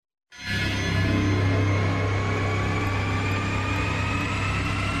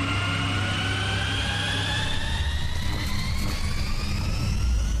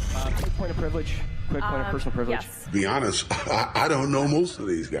privilege? Quick point of personal privilege? Yes. To be honest, I don't know most of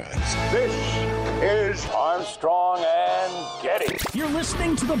these guys. This is Armstrong and Getty. You're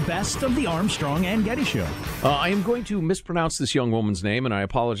listening to the best of the Armstrong and Getty Show. I am going to mispronounce this young woman's name, and I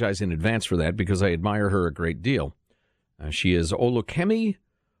apologize in advance for that because I admire her a great deal. She is Olukemi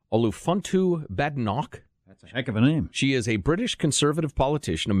Olufuntu Badenoch. That's a heck of a name. She is a British conservative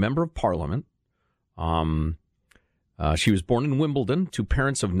politician, a member of parliament. She was born in Wimbledon to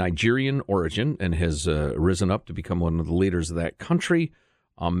parents of Nigerian origin and has risen up to become one of the leaders of that country.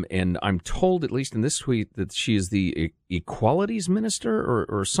 And I'm told, at least in this tweet, that she is the equalities minister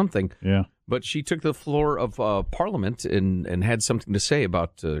or something. Yeah. But she took the floor of parliament and had something to say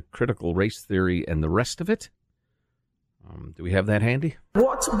about critical race theory and the rest of it. Do we have that handy?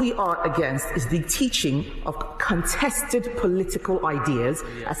 What we are against is the teaching of contested political ideas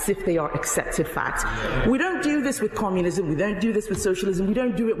as if they are accepted facts. We don't do this with communism, we don't do this with socialism, we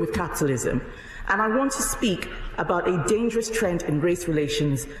don't do it with capitalism. And I want to speak about a dangerous trend in race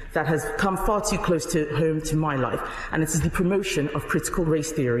relations that has come far too close to home to my life. And it is the promotion of critical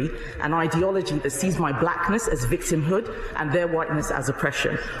race theory, an ideology that sees my blackness as victimhood and their whiteness as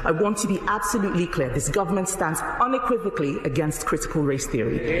oppression. I want to be absolutely clear. This government stands unequivocally against critical race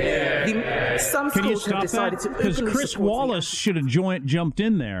theory. Some schools have decided to openly support... Because Chris Wallace should have jumped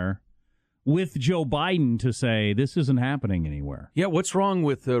in there with Joe Biden to say this isn't happening anywhere. Yeah, what's wrong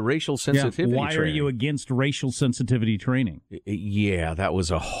with racial sensitivity Why training? are you against racial sensitivity training? Yeah, that was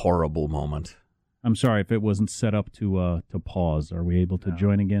a horrible moment. I'm sorry if it wasn't set up to pause. Are we able to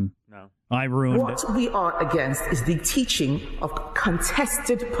join again? No. I ruined it. What we are against is the teaching of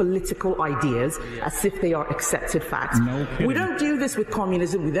contested political ideas as if they are accepted facts. No kidding. We don't do this with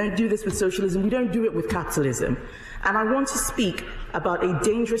communism, we don't do this with socialism, we don't do it with capitalism. And I want to speak about a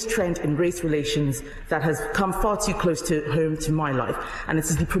dangerous trend in race relations that has come far too close to home to my life. And it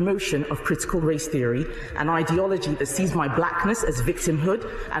is the promotion of critical race theory, an ideology that sees my blackness as victimhood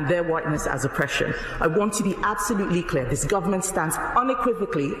and their whiteness as oppression. I want to be absolutely clear. This government stands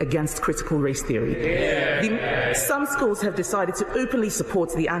unequivocally against critical race theory. Some schools have decided to openly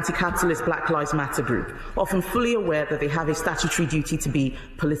support the anti-capitalist Black Lives Matter group, often fully aware that they have a statutory duty to be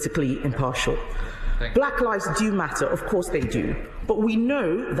politically impartial. Black lives do matter, of course they do. But we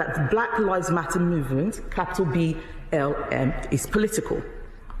know that the Black Lives Matter movement, capital BLM, is political.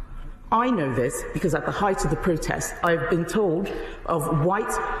 I know this because at the height of the protest, I've been told of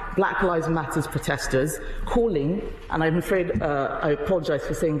white Black Lives Matter protesters calling, and I'm afraid I apologize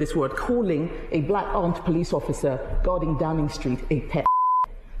for saying this word, calling a black armed police officer guarding Downing Street a pet.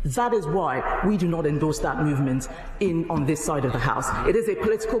 That is why we do not endorse that movement on this side of the House. It is a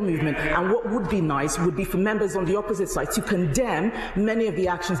political movement, and what would be nice would be for members on the opposite side to condemn many of the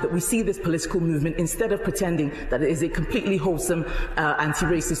actions that we see this political movement instead of pretending that it is a completely wholesome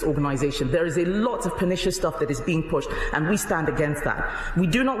anti-racist organization. There is a lot of pernicious stuff that is being pushed, and we stand against that. We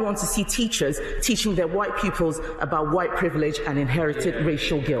do not want to see teachers teaching their white pupils about white privilege and inherited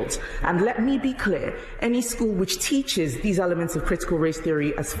racial guilt. And let me be clear, any school which teaches these elements of critical race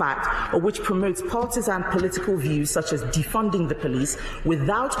theory as fact, or which promotes partisan political views such as defunding the police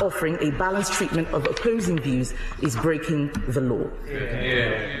without offering a balanced treatment of opposing views, is breaking the law.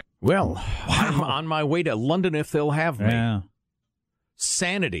 Well, I'm on my way to London if they'll have me. Yeah.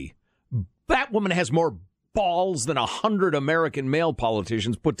 Sanity. That woman has more balls than 100 American male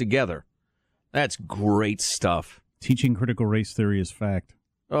politicians put together. That's great stuff. Teaching critical race theory is fact.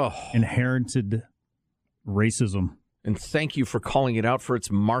 Oh. Inherited racism. And thank you for calling it out for its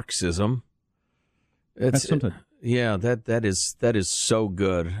Marxism. That's something. Yeah, that is so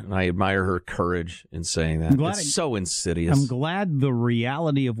good, and I admire her courage in saying that. It's so insidious. I'm glad the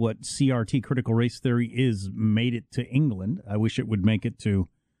reality of what CRT, critical race theory, is made it to England. I wish it would make it to...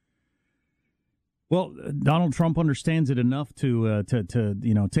 Well, Donald Trump understands it enough to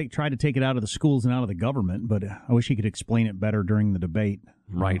try to take it out of the schools and out of the government, but I wish he could explain it better during the debate.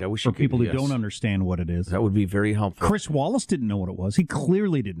 Right, I wish for people who don't understand what it is. That would be very helpful. Chris Wallace didn't know what it was. He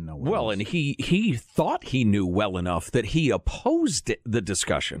clearly didn't know what it was. Well, and he thought he knew well enough that he opposed the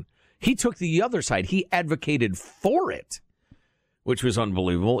discussion. He took the other side. He advocated for it, which was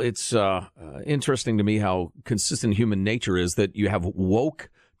unbelievable. It's interesting to me how consistent human nature is that you have woke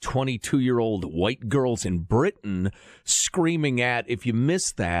 22-year-old white girls in Britain screaming at, if you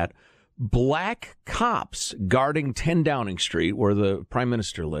missed that, black cops guarding 10 Downing Street, where the Prime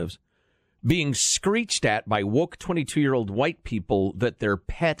Minister lives, being screeched at by woke 22-year-old white people that they're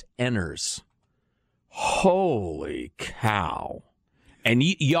pet enners. Holy cow. And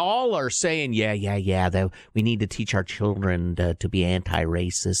y'all are saying, we need to teach our children to be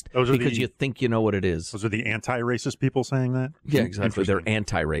anti-racist because you think you know what it is. Those are the anti-racist people saying that? Yeah, exactly. They're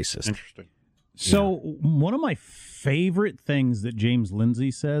anti-racist. Interesting. So one of my favorite things that James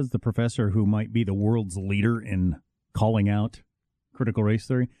Lindsay says, the professor who might be the world's leader in calling out critical race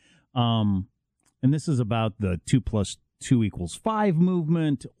theory, and this is about the 2 + 2 = 5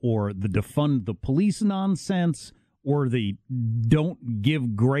 movement, or the defund the police nonsense, or the don't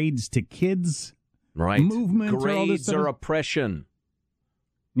give grades to kids movement. Grades are oppression.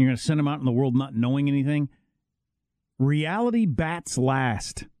 You're going to send them out in the world not knowing anything. Reality bats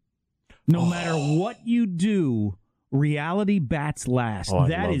last. No matter what you do, reality bats last.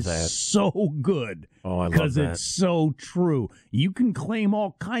 That is so good. Oh, I love that. Because it's so true. You can claim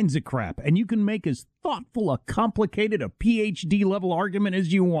all kinds of crap, and you can make as thoughtful, a complicated, a PhD-level argument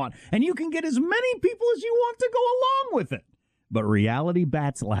as you want, and you can get as many people as you want to go along with it. But reality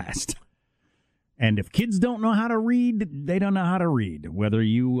bats last. And if kids don't know how to read, they don't know how to read, whether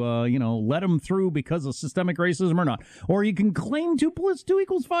you, let them through because of systemic racism or not. Or you can claim 2 + 2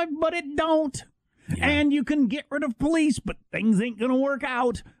 = 5, but it don't. Yeah. And you can get rid of police, but things ain't going to work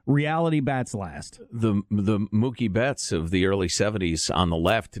out. Reality bats last. The Mookie Betts of the early 70s on the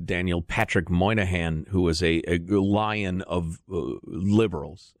left, Daniel Patrick Moynihan, who was a lion of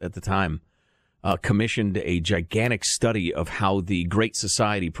liberals at the time, commissioned a gigantic study of how the Great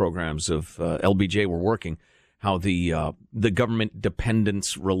Society programs of LBJ were working, how the government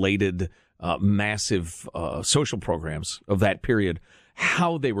dependence-related massive social programs of that period,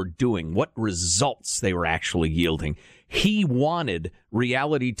 how they were doing, what results they were actually yielding. He wanted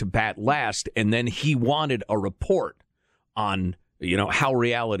reality to bat last, and then he wanted a report on, how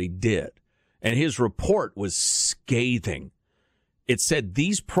reality did. And his report was scathing. It said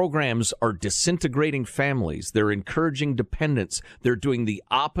these programs are disintegrating families. They're encouraging dependence. They're doing the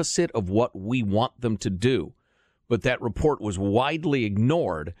opposite of what we want them to do. But that report was widely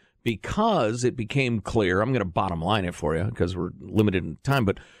ignored because it became clear. I'm going to bottom line it for you because we're limited in time.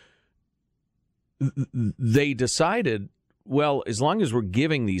 But they decided, well, as long as we're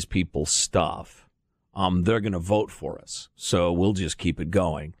giving these people stuff, they're going to vote for us. So we'll just keep it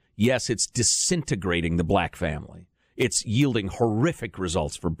going. Yes, it's disintegrating the black family. It's yielding horrific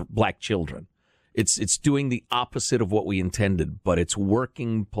results for black children. It's doing the opposite of what we intended, but it's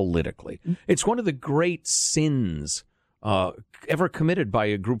working politically. It's one of the great sins ever committed by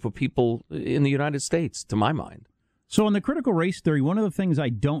a group of people in the United States, to my mind. So on the critical race theory, one of the things I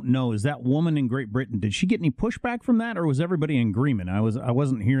don't know is that woman in Great Britain, did she get any pushback from that, or was everybody in agreement? I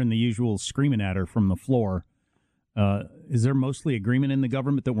wasn't hearing the usual screaming at her from the floor. Is there mostly agreement in the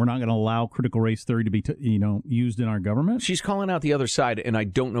government that we're not going to allow critical race theory to be, used in our government? She's calling out the other side, and I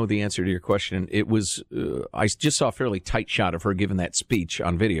don't know the answer to your question. It was, I just saw a fairly tight shot of her giving that speech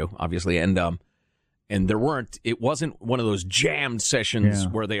on video, obviously, and it wasn't one of those jammed sessions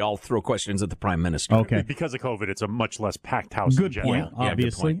where they all throw questions at the prime minister. Okay. Because of COVID, it's a much less packed house. Good point.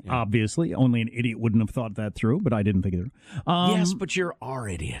 Obviously, obviously, only an idiot wouldn't have thought that through, but I didn't think it through. Yes, but you're our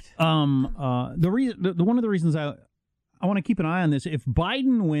one of the reasons I want to keep an eye on this. If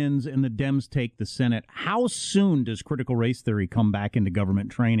Biden wins and the Dems take the Senate, how soon does critical race theory come back into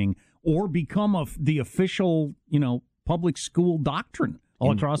government training or become the official, public school doctrine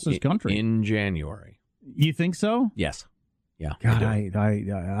all across this country? In January. You think so? Yes. Yeah. God,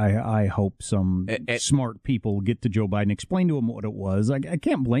 I hope some smart people get to Joe Biden, explain to him what it was. I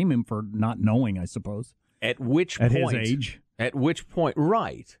can't blame him for not knowing, I suppose. At which point? At his age? At which point?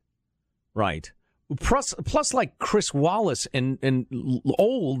 Right. Plus, like Chris Wallace and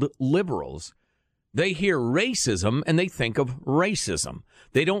old liberals, they hear racism and they think of racism.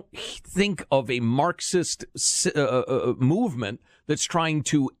 They don't think of a Marxist movement that's trying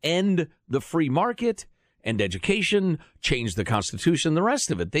to end the free market, end education, change the Constitution, the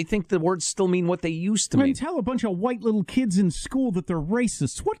rest of it. They think the words still mean what they used to mean. And tell a bunch of white little kids in school that they're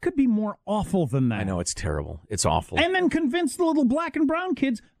racists. What could be more awful than that? I know, it's terrible. It's awful. And then convince the little black and brown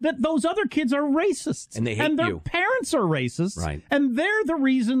kids that those other kids are racists. And they hate and their you. parents are racist. Right. And they're the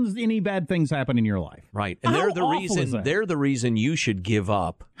reasons any bad things happen in your life. Right. And they're the reason you should give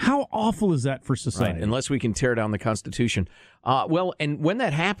up. How awful is that for society? Right. Unless we can tear down the Constitution. And when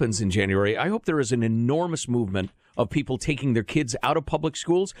that happens in January, I hope there is an enormous movement of people taking their kids out of public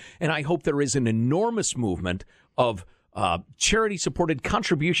schools, and I hope there is an enormous movement of charity-supported,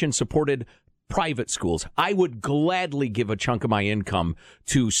 contribution-supported private schools. I would gladly give a chunk of my income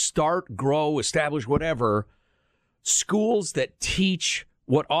to start, grow, establish, whatever, schools that teach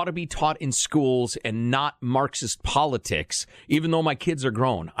what ought to be taught in schools and not Marxist politics. Even though my kids are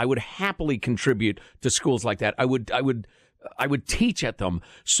grown, I would happily contribute to schools like that. I would I would teach at them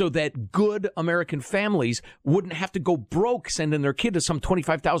so that good American families wouldn't have to go broke sending their kid to some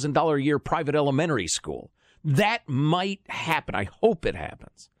 $25,000 a year private elementary school. That might happen. I hope it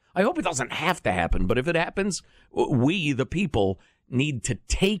happens. I hope it doesn't have to happen, but if it happens, we, the people, need to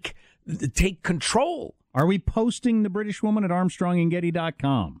take control. Are we posting the British woman at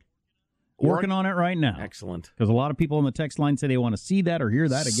ArmstrongandGetty.com? Working on it right now. Excellent. Because a lot of people on the text line say they want to see that or hear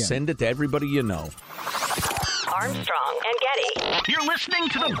that again. Send it to everybody you know. Armstrong and Getty. You're listening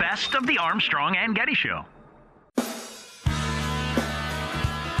to the best of the Armstrong and Getty Show.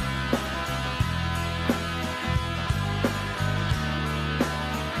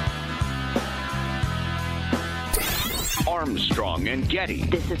 Armstrong and Getty.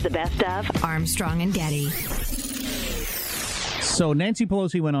 This is the best of Armstrong and Getty. So Nancy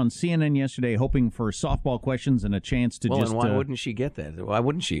Pelosi went on CNN yesterday hoping for softball questions and a chance to and why wouldn't she get that? Why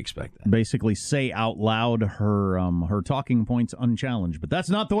wouldn't she expect that? Basically say out loud her talking points unchallenged. But that's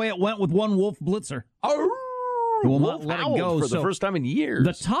not the way it went with one Wolf Blitzer. Who will not let it go for the first time in years.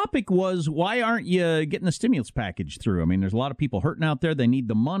 The topic was, why aren't you getting the stimulus package through? I mean, there's a lot of people hurting out there. They need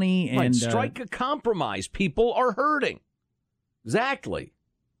the money. And right, strike a compromise. People are hurting. Exactly.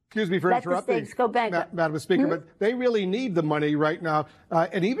 Excuse me for interrupting, Madam Speaker, but they really need the money right now.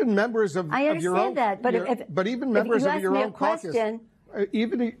 And even members of your own but even members of your own caucus,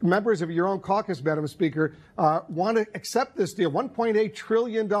 even members of your own caucus, Madam Speaker, want to accept this deal. $1.8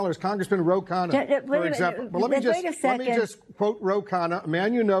 trillion. Congressman Ro Khanna, for example. But let me just quote Ro Khanna, a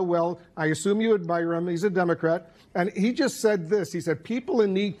man you know well. I assume you admire him. He's a Democrat. And he just said this. He said, people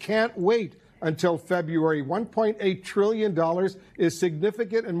in need can't wait until February. $1.8 trillion is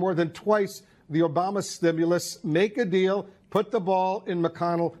significant and more than twice the Obama stimulus. Make a deal. Put the ball in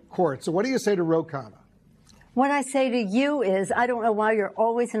McConnell court. So what do you say to Ro Khanna? What I say to you is, I don't know why you're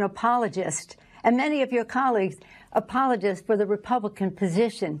always an apologist, and many of your colleagues apologists for the Republican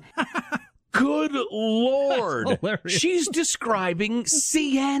position. Good Lord. She's describing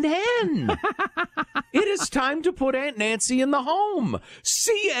CNN. It is time to put Aunt Nancy in the home.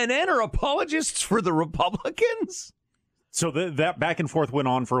 CNN are apologists for the Republicans? So that back and forth went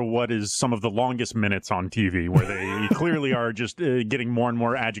on for what is some of the longest minutes on TV, where they clearly are just getting more and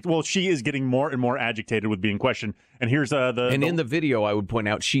more agitated. Well, she is getting more and more agitated with being questioned. And here's in the video, I would point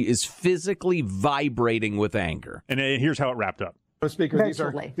out, she is physically vibrating with anger. And here's how it wrapped up. Speaker,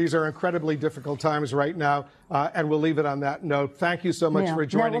 these are incredibly difficult times right now, and we'll leave it on that note. Thank you so much for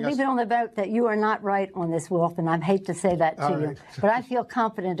joining us. We'll leave it on the vote that you are not right on this, Wolf, and I hate to say that to you. But I feel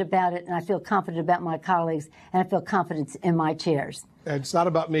confident about it, and I feel confident about my colleagues, and I feel confidence in my chairs. And it's not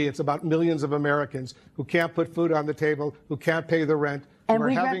about me. It's about millions of Americans who can't put food on the table, who can't pay the rent. And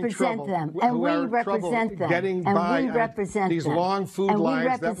we represent them. And we represent them. Getting by and we represent these them. long food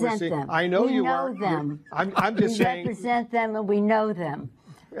lines that we're seeing. Them. I know you are. We know them. I'm just saying. We represent them and we know them.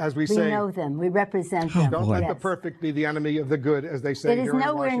 As we say. We know them. We represent them. Don't let the perfect be the enemy of the good, as they say. It is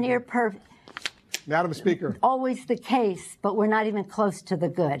nowhere near perfect. Madam Speaker. Always the case, but we're not even close to the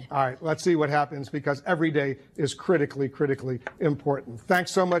good. All right, let's see what happens, because every day is critically, critically important.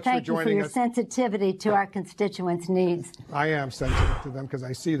 Thanks so much for joining us. Thank you for your sensitivity to our constituents' needs. I am sensitive to them because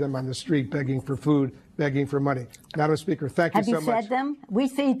I see them on the street begging for food, begging for money. Madam Speaker, thank you so much. Have you fed them? We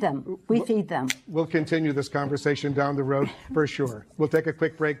feed them. We feed them. We'll continue this conversation down the road for sure. We'll take a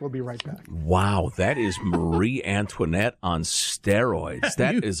quick break. We'll be right back. Wow, that is Marie Antoinette on steroids.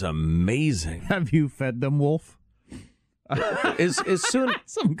 That is amazing. Have you fed them, Wolf? As soon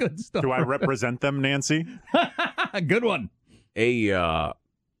some good stuff. Do I represent them, Nancy? Good one. A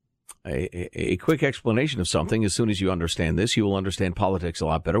quick explanation of something. As soon as you understand this, you will understand politics a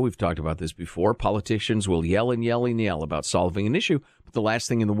lot better. We've talked about this before. Politicians will yell and yell and yell about solving an issue, but the last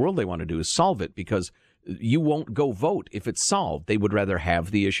thing in the world they want to do is solve it, because you won't go vote if it's solved. They would rather have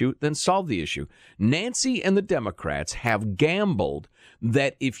the issue than solve the issue. Nancy and the Democrats have gambled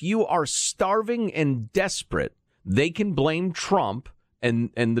that if you are starving and desperate, they can blame Trump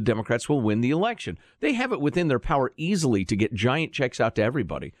and the Democrats will win the election. They have it within their power easily to get giant checks out to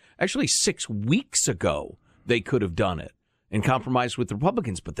everybody. Actually, 6 weeks ago, they could have done it and compromised with the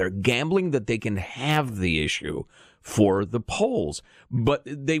Republicans, but they're gambling that they can have the issue for the polls. But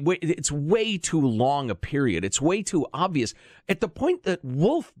it's way too long a period. It's way too obvious. At the point that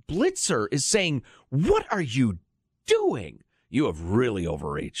Wolf Blitzer is saying, what are you doing? You have really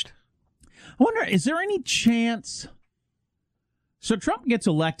overreached. I wonder, is there any chance... So Trump gets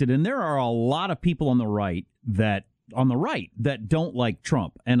elected, and there are a lot of people on the right that don't like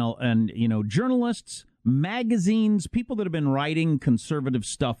Trump, and you know, journalists, magazines, people that have been writing conservative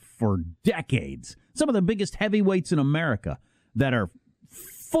stuff for decades. Some of the biggest heavyweights in America that are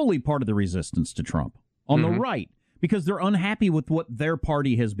fully part of the resistance to Trump on the right, because they're unhappy with what their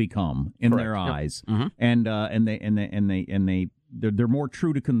party has become in their eyes, and they're more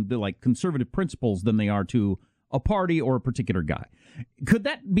true to conservative principles than they are to a party or a particular guy. Could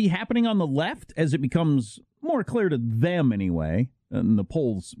that be happening on the left as it becomes more clear to them anyway? And the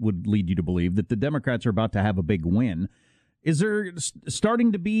polls would lead you to believe that the Democrats are about to have a big win. Is there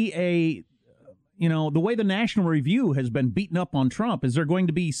starting to be the way the National Review has been beaten up on Trump, is there going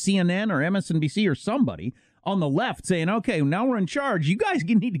to be CNN or MSNBC or somebody on the left saying, okay, now we're in charge, you guys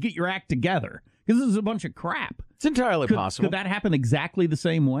need to get your act together because this is a bunch of crap? It's entirely possible. Could that happen exactly the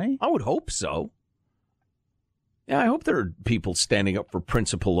same way? I would hope so. Yeah, I hope there are people standing up for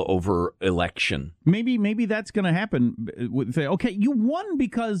principle over election. Maybe that's going to happen. Say, okay, you won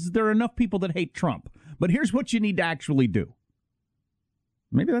because there are enough people that hate Trump, but here's what you need to actually do.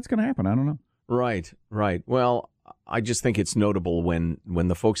 Maybe that's going to happen. I don't know. Right. Well, I just think it's notable when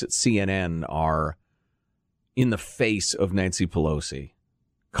the folks at CNN are in the face of Nancy Pelosi,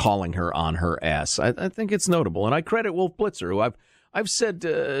 calling her on her ass. I think it's notable, and I credit Wolf Blitzer, who I've said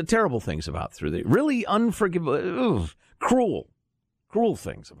terrible things about through the really unforgivable, cruel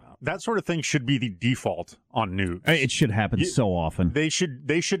things about. That sort of thing should be the default on news. It should happen so often. They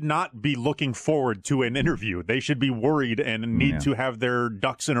should not be looking forward to an interview. They should be worried and need to have their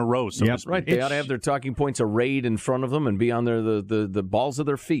ducks in a row. So to speak. Right. They ought to have their talking points arrayed in front of them and be on the balls of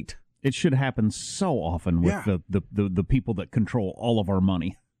their feet. It should happen so often with the people that control all of our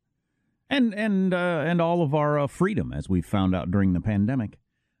money. And all of our freedom, as we found out during the pandemic.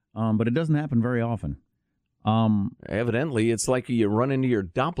 But it doesn't happen very often. Evidently, it's like you run into your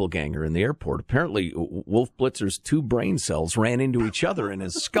doppelganger in the airport. Apparently, Wolf Blitzer's 2 brain cells ran into each other in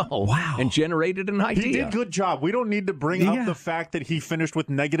his skull and generated an idea. He did a good job. We don't need to bring up the fact that he finished with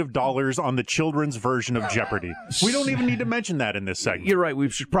 $- on the children's version of Jeopardy. We don't even need to mention that in this segment. You're right. We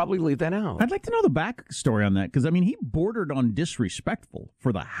should probably leave that out. I'd like to know the backstory on that, because, he bordered on disrespectful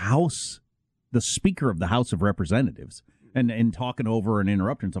for the Speaker of the House of Representatives. And talking over and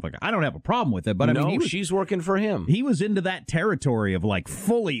interrupting and stuff like that. I don't have a problem with it, but she's working for him. He was into that territory of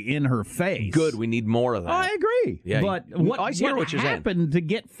fully in her face. Good, we need more of that. Oh, I agree. Yeah, but what happened to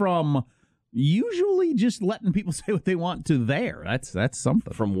get from usually just letting people say what they want to there? That's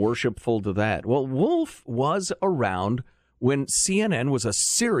something. From worshipful to that. Well, Wolf was around when CNN was a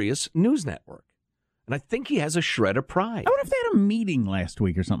serious news network. And I think he has a shred of pride. I wonder if they had a meeting last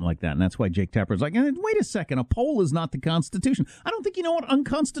week or something like that, and that's why Jake Tapper was like, wait a second, a poll is not the Constitution. I don't think you know what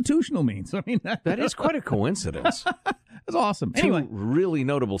unconstitutional means. That is quite a coincidence. That's awesome. Two really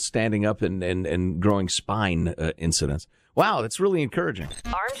notable standing up and growing spine incidents. Wow, that's really encouraging.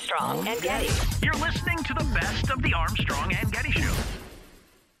 Armstrong and Getty. You're listening to the best of the Armstrong and Getty Show.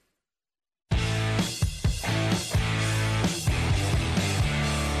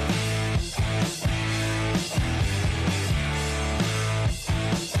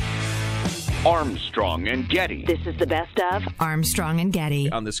 Armstrong and Getty. This is the best of Armstrong and Getty.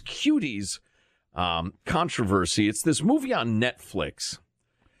 On this Cuties controversy, it's this movie on Netflix.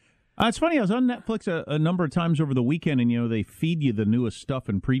 It's funny, I was on Netflix a number of times over the weekend, and, they feed you the newest stuff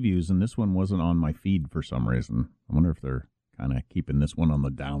and previews, and this one wasn't on my feed for some reason. I wonder if they're kind of keeping this one on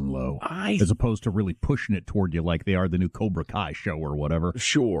the down low, as opposed to really pushing it toward you like they are the new Cobra Kai show or whatever.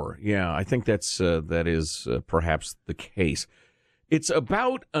 Sure, yeah, I think that is perhaps the case. It's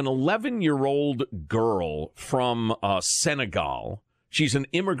about an 11-year-old girl from Senegal. She's an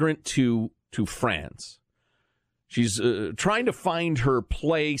immigrant to France. She's trying to find her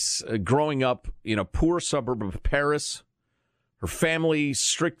place growing up in a poor suburb of Paris. Her family,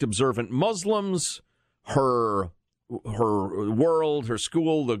 strict observant Muslims. Her world, her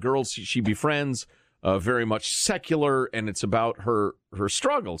school, the girls she befriends, very much secular, and it's about her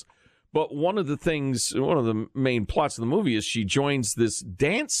struggles. But one of the main plots of the movie is she joins this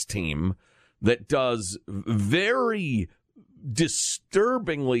dance team that does very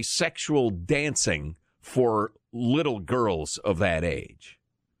disturbingly sexual dancing for little girls of that age.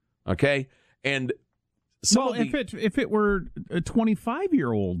 Okay? And if it were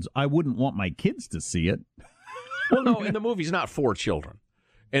 25-year-olds, I wouldn't want my kids to see it. Well, no, and the movie's not for children.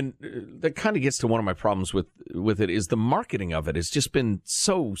 And that kind of gets to one of my problems with it is the marketing of it has just been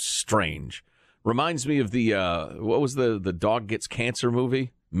so strange. Reminds me of the what was the Dog Gets Cancer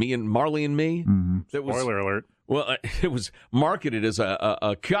movie? Marley and Me? Mm-hmm. Spoiler alert. Well, it was marketed as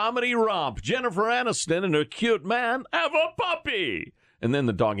a comedy romp. Jennifer Aniston and her cute man have a puppy. And then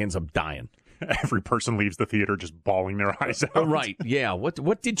the dog ends up dying. Every person leaves the theater just bawling their eyes out. Right, yeah.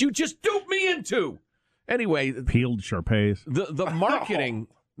 What did you just dupe me into? Anyway. Peeled Sharpays. The marketing...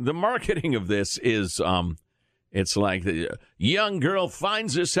 The marketing of this is It's like the young girl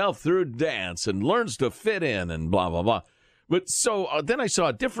finds herself through dance and learns to fit in and blah, blah, blah. But so then I saw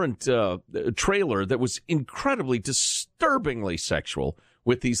a different trailer that was incredibly, disturbingly sexual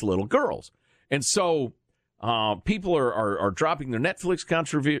with these little girls. And so people are dropping their Netflix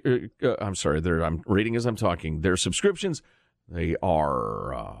I'm reading as I'm talking, their subscriptions. They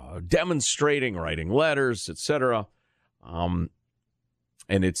are demonstrating, writing letters, etc. And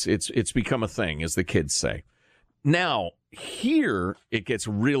it's become a thing, as the kids say. Now, here it gets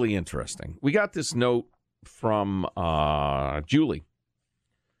really interesting. We got this note from Julie,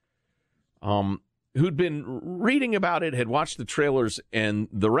 who'd been reading about it, had watched the trailers and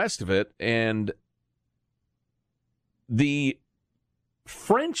the rest of it, and the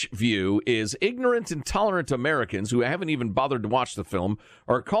French view is ignorant, intolerant Americans who haven't even bothered to watch the film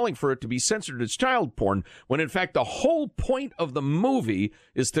are calling for it to be censored as child porn, when in fact the whole point of the movie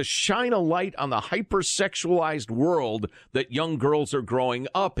is to shine a light on the hypersexualized world that young girls are growing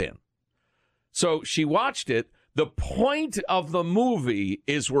up in. So she watched it. The point of the movie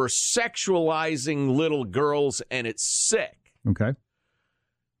is we're sexualizing little girls, and it's sick. Okay.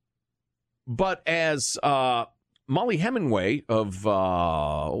 But as Molly Hemingway of,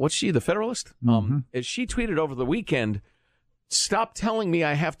 what's she, The Federalist? As she tweeted over the weekend, stop telling me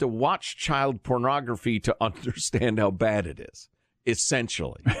I have to watch child pornography to understand how bad it is,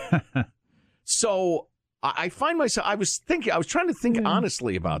 essentially. So I find myself, I was trying to think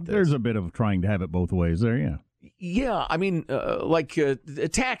honestly about this. There's a bit of trying to have it both ways there, yeah. Yeah, I mean, like a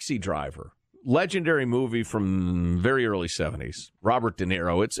Taxi Driver, legendary movie from very early 70s. Robert De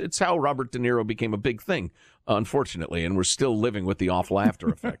Niro. It's how Robert De Niro became a big thing, unfortunately, and we're still living with the awful after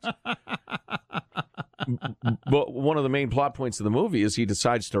effects. But one of the main plot points of the movie is he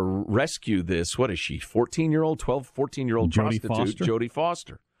decides to rescue this, what is she, 14-year-old prostitute, Jodie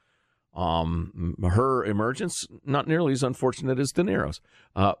Foster. Her emergence, not nearly as unfortunate as De Niro's.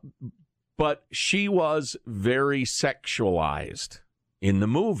 But she was very sexualized in the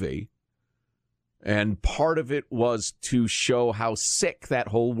movie, and part of it was to show how sick that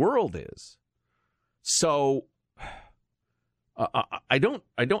whole world is. So I don't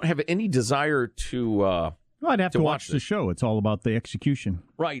have any desire to I'd have to watch the show. It's all about the execution.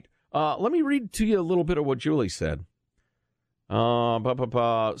 Right. Let me read to you a little bit of what Julie said.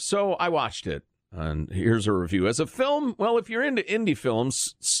 So I watched it, and here's a review. As a film, well, if you're into indie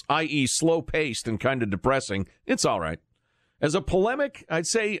films, i.e. slow-paced and kind of depressing, it's all right. As a polemic, I'd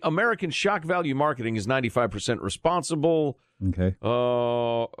say American shock value marketing is 95% responsible. Okay.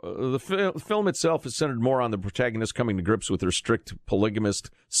 The film itself is centered more on the protagonist coming to grips with her strict polygamist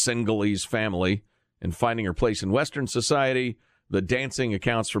Singalese family and finding her place in Western society. The dancing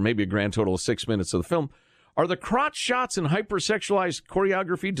accounts for maybe a grand total of 6 minutes of the film. Are the crotch shots and hypersexualized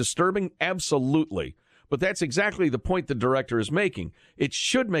choreography disturbing? Absolutely. But that's exactly the point the director is making. It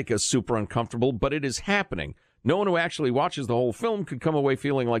should make us super uncomfortable, but it is happening. No one who actually watches the whole film could come away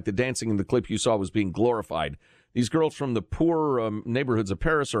feeling like the dancing in the clip you saw was being glorified. These girls from the poor neighborhoods of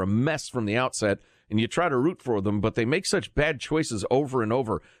Paris are a mess from the outset, and you try to root for them, but they make such bad choices over and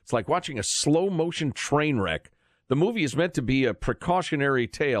over. It's like watching a slow-motion train wreck. The movie is meant to be a precautionary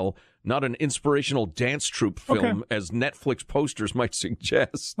tale, not an inspirational dance troupe film, as Netflix posters might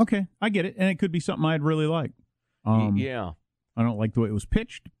suggest. Okay, I get it, and it could be something I'd really like. Yeah. I don't like the way it was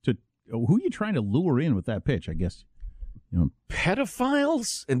pitched. Who are you trying to lure in with that pitch, I guess?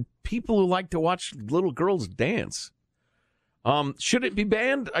 Pedophiles and people who like to watch little girls dance. Should it be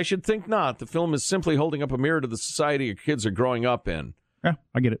banned? I should think not. The film is simply holding up a mirror to the society your kids are growing up in. Yeah,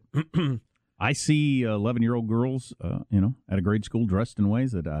 I get it. I see 11-year-old girls, at a grade school dressed in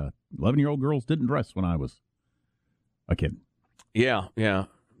ways that 11-year-old girls didn't dress when I was a kid. Yeah.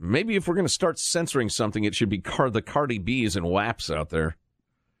 Maybe if we're going to start censoring something, it should be the Cardi B's and WAPs out there.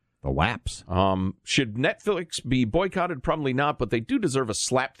 The WAPs. Should Netflix be boycotted? Probably not, but they do deserve a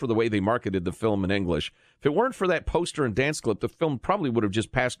slap for the way they marketed the film in English. If it weren't for that poster and dance clip, the film probably would have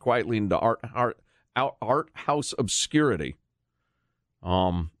just passed quietly into art house obscurity.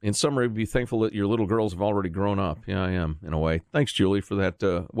 In summary, be thankful that your little girls have already grown up. Yeah, I am, in a way. Thanks, Julie, for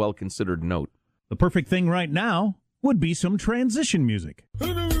that well-considered note. The perfect thing right now would be some transition music.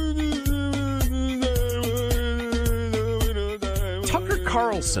 Tucker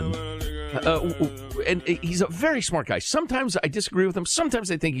Carlson, and he's a very smart guy. Sometimes I disagree with him.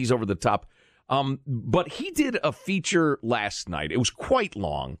 Sometimes I think he's over the top. But he did a feature last night. It was quite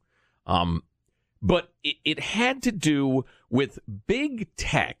long. But it had to do with big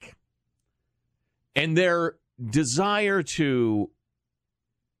tech and their desire to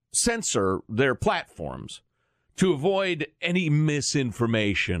censor their platforms to avoid any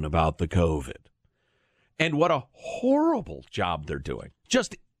misinformation about the COVID. And what a horrible job they're doing.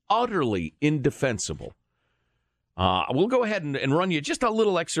 Just utterly indefensible. We'll go ahead and run you just a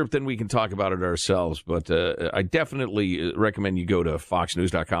little excerpt, then we can talk about it ourselves. But I definitely recommend you go to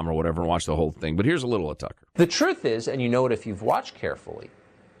foxnews.com or whatever and watch the whole thing. But here's a little of Tucker. The truth is, and you know it if you've watched carefully,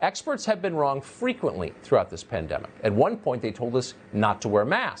 experts have been wrong frequently throughout this pandemic. At one point, they told us not to wear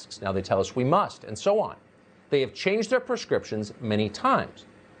masks. Now they tell us we must, and so on. They have changed their prescriptions many times.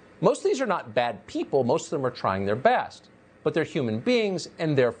 Most of these are not bad people. Most of them are trying their best. But they're human beings,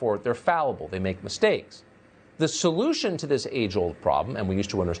 and therefore they're fallible. They make mistakes. The solution to this age-old problem, and we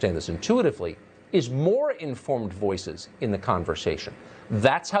used to understand this intuitively, is more informed voices in the conversation.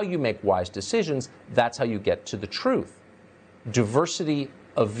 That's how you make wise decisions. That's how you get to the truth. Diversity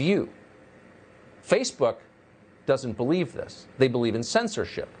of view. Facebook doesn't believe this. They believe in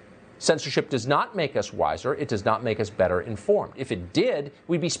censorship. Censorship does not make us wiser. It does not make us better informed. If it did,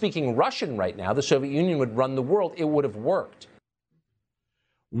 we'd be speaking Russian right now. The Soviet Union would run the world. It would have worked.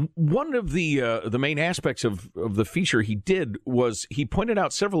 One of the main aspects of the feature he did was he pointed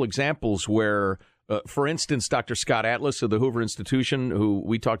out several examples where, for instance, Dr. Scott Atlas of the Hoover Institution, who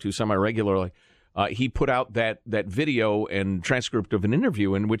we talk to semi-regularly, he put out that video and transcript of an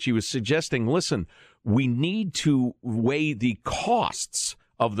interview in which he was suggesting, listen, we need to weigh the costs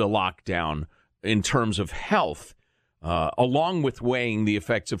of the lockdown in terms of health, along with weighing the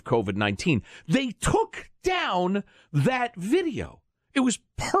effects of COVID-19. They took down that video. It was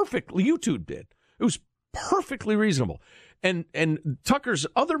perfectly, YouTube did. It was perfectly reasonable. And Tucker's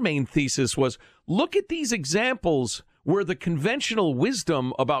other main thesis was, look at these examples where the conventional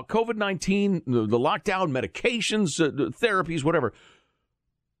wisdom about COVID-19, the lockdown, medications, therapies, whatever.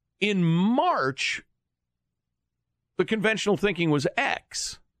 In March, the conventional thinking was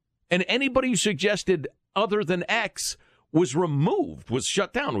X. And anybody who suggested other than X was removed, was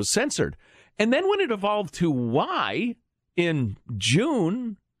shut down, was censored. And then when it evolved to Y in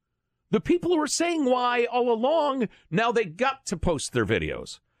June, the people who were saying Y all along, now they got to post their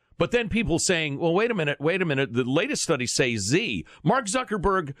videos. But then people saying, well, wait a minute, the latest studies say Z. Mark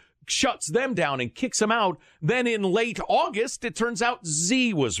Zuckerberg shuts them down and kicks them out. Then in late August, it turns out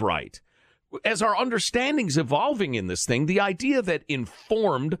Z was right. As our understanding's evolving in this thing, the idea that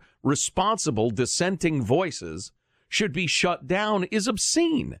informed, responsible, dissenting voices should be shut down is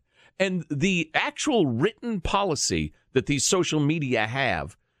obscene. And the actual written policy that these social media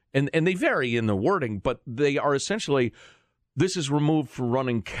have, and they vary in the wording, but they are essentially, this is removed for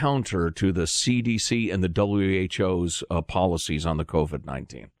running counter to the CDC and the WHO's policies on the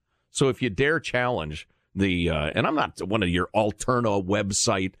COVID-19. So if you dare challenge and I'm not one of your Alterna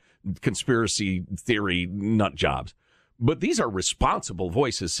website conspiracy theory nut jobs, but these are responsible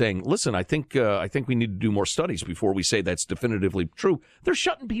voices saying, listen, I think we need to do more studies before we say that's definitively true. They're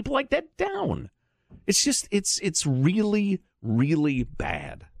shutting people like that down. It's just, it's really, really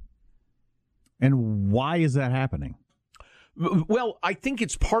bad. And why is that happening? Well, I think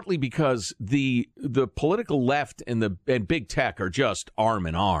it's partly because the political left and big tech are just arm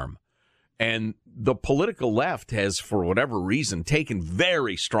in arm. And the political left has, for whatever reason, taken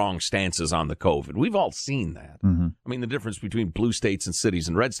very strong stances on the COVID. We've all seen that. Mm-hmm. I mean, the difference between blue states and cities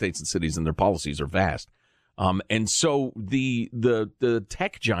and red states and cities and their policies are vast. And so the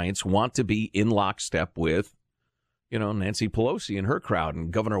tech giants want to be in lockstep with, Nancy Pelosi and her crowd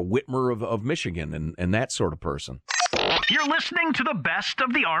and Governor Whitmer of Michigan and that sort of person. You're listening to the best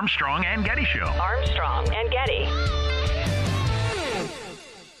of the Armstrong and Getty Show. Armstrong and Getty.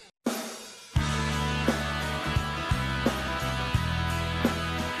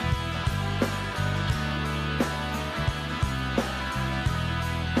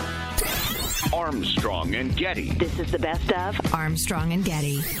 Armstrong and Getty. This is the best of Armstrong and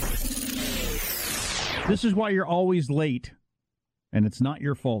Getty. This is why you're always late, and it's not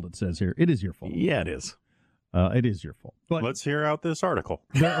your fault, it says here. It is your fault. Yeah, it is. It is your fault. But let's hear out this article.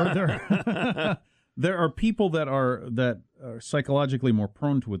 There are people that are psychologically more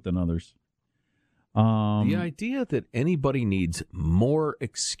prone to it than others. The idea that anybody needs more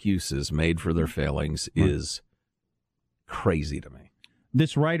excuses made for their failings is crazy to me.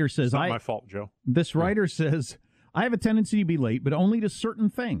 This writer says, it's not my fault, Joe. This writer says, I have a tendency to be late, but only to certain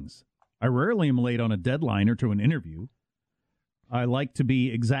things. I rarely am late on a deadline or to an interview. I like to be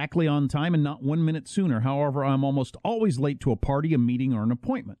exactly on time and not 1 minute sooner. However, I'm almost always late to a party, a meeting, or an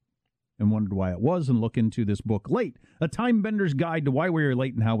appointment. And wondered why it was and look into this book, Late, A Time Bender's Guide to Why We Are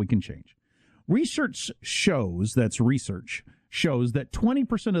Late and How We Can Change. Research shows that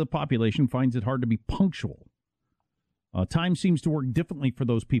 20% of the population finds it hard to be punctual. Time seems to work differently for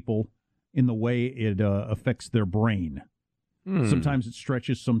those people in the way it affects their brain. Sometimes it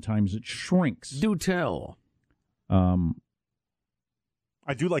stretches, sometimes it shrinks. Do tell. I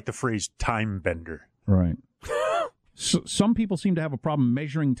do like the phrase time bender. Right. So, some people seem to have a problem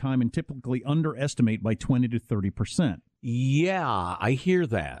measuring time and typically underestimate by 20 to 30%. Yeah, I hear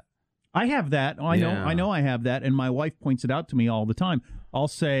that. I have that. I know I have that, and my wife points it out to me all the time. I'll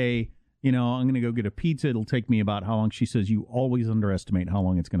say, I'm going to go get a pizza. It'll take me about how long? She says, you always underestimate how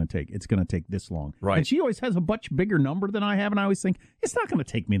long it's going to take. It's going to take this long. Right. And she always has a much bigger number than I have, and I always think, it's not going to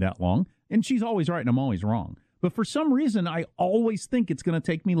take me that long. And she's always right, and I'm always wrong. But for some reason, I always think it's going to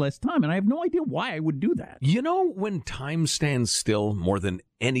take me less time, and I have no idea why I would do that. You know when time stands still more than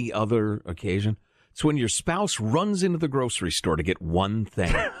any other occasion? It's when your spouse runs into the grocery store to get one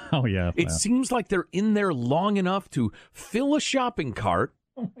thing. Oh, yeah. It seems like they're in there long enough to fill a shopping cart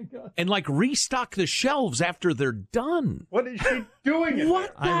and, restock the shelves after they're done. What is she doing?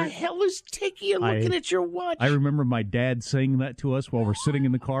 What the hell is taking you looking at your watch? I remember my dad saying that to us while we're sitting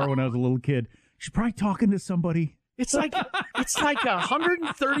in the car when I was a little kid. She's probably talking to somebody. It's like a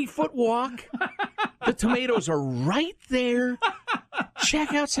 130-foot walk. The tomatoes are right there.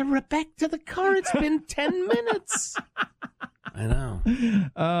 Checkouts and we're back to the car. It's been 10 minutes. I know.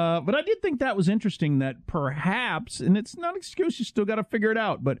 But I did think that was interesting that perhaps, and it's not an excuse, you still got to figure it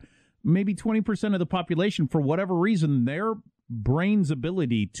out, but maybe 20% of the population, for whatever reason, their brain's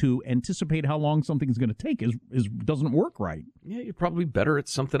ability to anticipate how long something's going to take is doesn't work right. Yeah, you're probably better at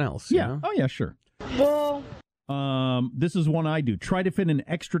something else. Yeah. You know? Oh, yeah, sure. This is one I do. Try to fit in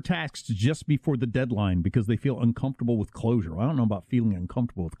extra tasks just before the deadline because they feel uncomfortable with closure. I don't know about feeling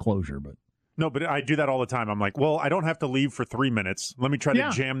uncomfortable with closure, but... No, but I do that all the time. I'm like, well, I don't have to leave for 3 minutes. Let me try to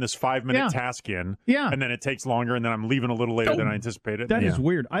jam this 5-minute task in. Yeah. And then it takes longer, and then I'm leaving a little later than I anticipated. That is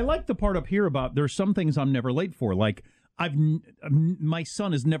weird. I like the part up here about there's some things I'm never late for. Like, my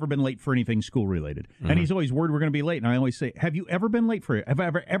son has never been late for anything school-related. And he's always worried we're going to be late. And I always say, have you ever been late for it? Have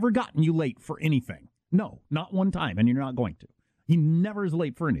I ever gotten you late for anything? No, not one time, and you're not going to. He never is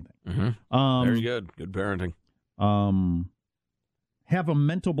late for anything. Very good. Good parenting. Have a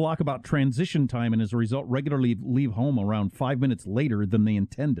mental block about transition time, and as a result, regularly leave home around 5 minutes later than they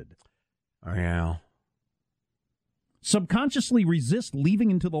intended. Oh, yeah. Subconsciously resist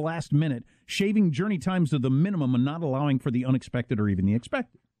leaving until the last minute, shaving journey times to the minimum and not allowing for the unexpected or even the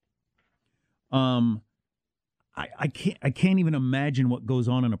expected. I can't even imagine what goes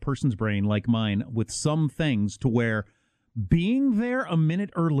on in a person's brain like mine with some things to where being there a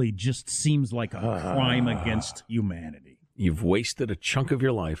minute early just seems like a crime against humanity. You've wasted a chunk of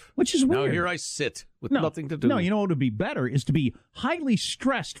your life. Which is weird. Now here I sit with nothing to do. No, you know what would be better is to be highly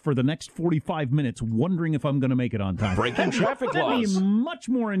stressed for the next 45 minutes, wondering if I'm going to make it on time. Breaking traffic laws. That'd be much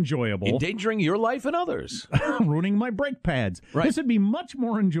more enjoyable. Endangering your life and others. Ruining my brake pads. Right. This would be much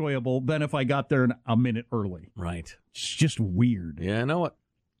more enjoyable than if I got there a minute early. Right. It's just weird. Yeah, I know it.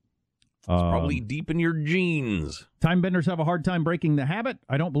 It's probably deep in your genes. Time benders have a hard time breaking the habit.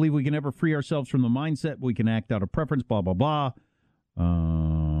 I don't believe we can ever free ourselves from the mindset we can act out of preference, blah, blah, blah.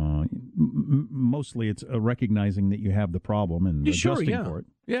 Mostly it's recognizing that you have the problem and adjusting for it.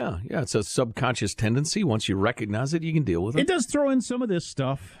 Yeah, it's a subconscious tendency. Once you recognize it, you can deal with it. It does throw in some of this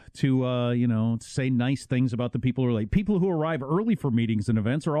stuff to say nice things about the people who are late. People who arrive early for meetings and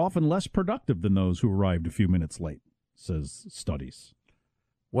events are often less productive than those who arrived a few minutes late, says studies.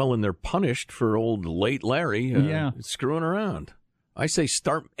 Well, and they're punished for old late Larry screwing around. I say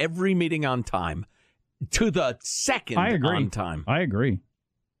start every meeting on time to the second on time. I agree.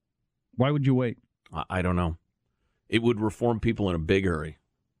 Why would you wait? I don't know. It would reform people in a big hurry.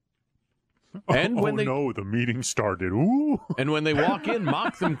 And the meeting started. Ooh. And when they walk in,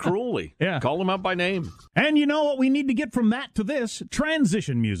 mock them cruelly. Yeah. Call them out by name. And you know what we need to get from that to this?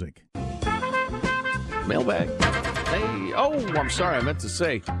 Transition music. Mailbag. Hey, I'm sorry. I meant to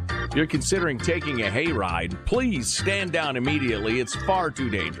say, if you're considering taking a hayride, please stand down immediately. It's far too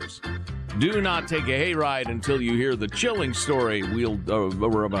dangerous. Do not take a hayride until you hear the chilling story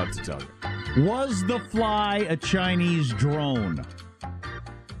we're about to tell you. Was the fly a Chinese drone?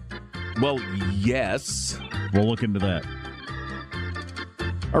 Well, yes. We'll look into that.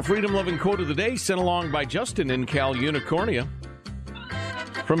 Our freedom-loving quote of the day sent along by Justin in Cal Unicornia.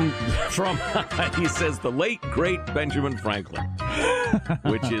 From he says, the late, great Benjamin Franklin,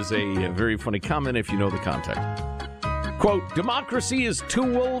 which is a very funny comment if you know the context. Quote, democracy is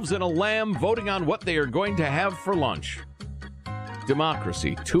 2 wolves and a lamb voting on what they are going to have for lunch.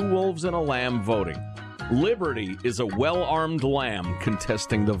 Democracy, 2 wolves and a lamb voting. Liberty is a well-armed lamb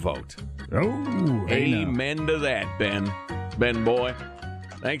contesting the vote. Oh, amen to that, Ben. Ben boy.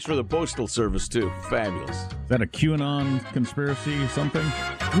 Thanks for the Postal Service, too. Fabulous. Is that a QAnon conspiracy something?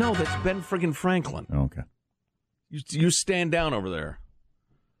 No, that's Ben friggin' Franklin. Okay. You stand down over there.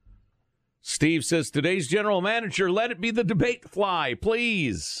 Steve says, today's general manager, let it be the debate fly,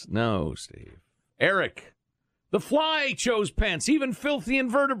 please. No, Steve. Eric, the fly chose Pence. Even filthy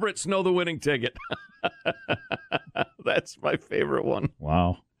invertebrates know the winning ticket. That's my favorite one.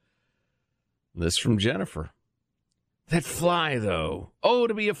 Wow. This from Jennifer. That fly, though. Oh,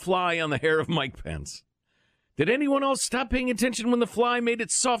 to be a fly on the hair of Mike Pence. Did anyone else stop paying attention when the fly made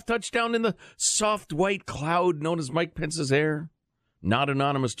its soft touchdown in the soft white cloud known as Mike Pence's hair? Not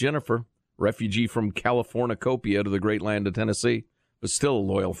anonymous Jennifer. Refugee from California-copia to the great land of Tennessee, but still a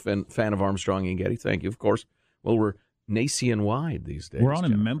loyal fan of Armstrong and Getty. Thank you, of course. Well, we're nation-wide these days. We're on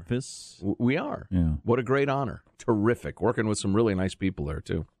in Memphis. We are. Yeah. What a great honor. Terrific. Working with some really nice people there,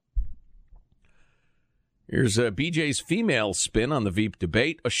 too. Here's BJ's female spin on the Veep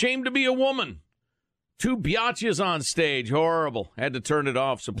debate. Ashamed to be a woman. 2 biatches on stage. Horrible. Had to turn it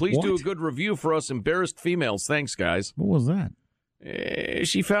off. So please do a good review for us embarrassed females. Thanks, guys. What was that?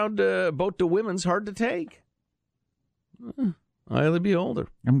 She found both the women's hard to take. I'll be older.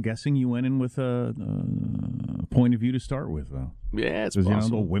 I'm guessing you went in with a point of view to start with, though. Yeah, it's possible. You know,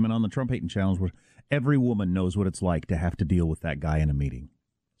 the women on the Trump hating challenge, where every woman knows what it's like to have to deal with that guy in a meeting.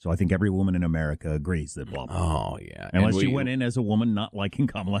 So I think every woman in America agrees that blah, blah. Oh, yeah. Unless you went in as a woman not liking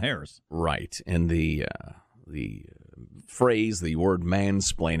Kamala Harris. Right. And the phrase, the word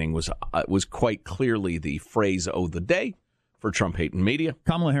mansplaining was quite clearly the phrase of the day for Trump-hating media.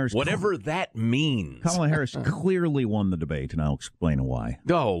 Kamala Harris. Whatever that means. Kamala Harris clearly won the debate, and I'll explain why.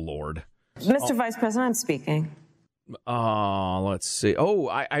 Oh, Lord. Mr. Vice President, I'm speaking. Let's see. Oh,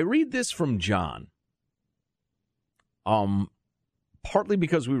 I read this from John. Partly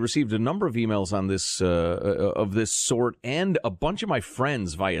because we received a number of emails on this of this sort, and a bunch of my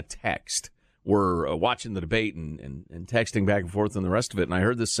friends via text were watching the debate and texting back and forth and the rest of it, and I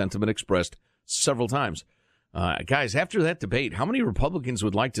heard this sentiment expressed several times. Guys, after that debate, how many Republicans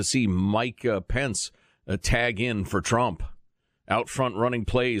would like to see Mike Pence tag in for Trump, out front running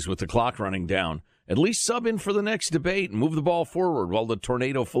plays with the clock running down? At least sub in for the next debate and move the ball forward while the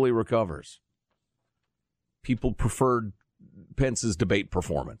tornado fully recovers. People preferred Pence's debate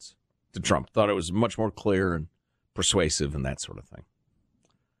performance to Trump. Thought it was much more clear and persuasive and that sort of thing.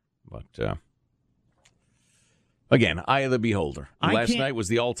 But, again, eye of the beholder. Last night was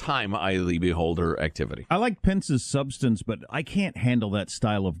the all-time eye of the beholder activity. I like Pence's substance, but I can't handle that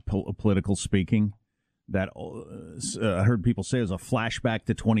style of political speaking that I heard people say was a flashback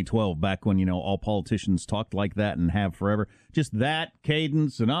to 2012, back when, all politicians talked like that and have forever. Just that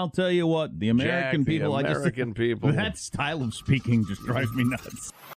cadence, and I'll tell you what, the American people, people. that style of speaking just drives me nuts.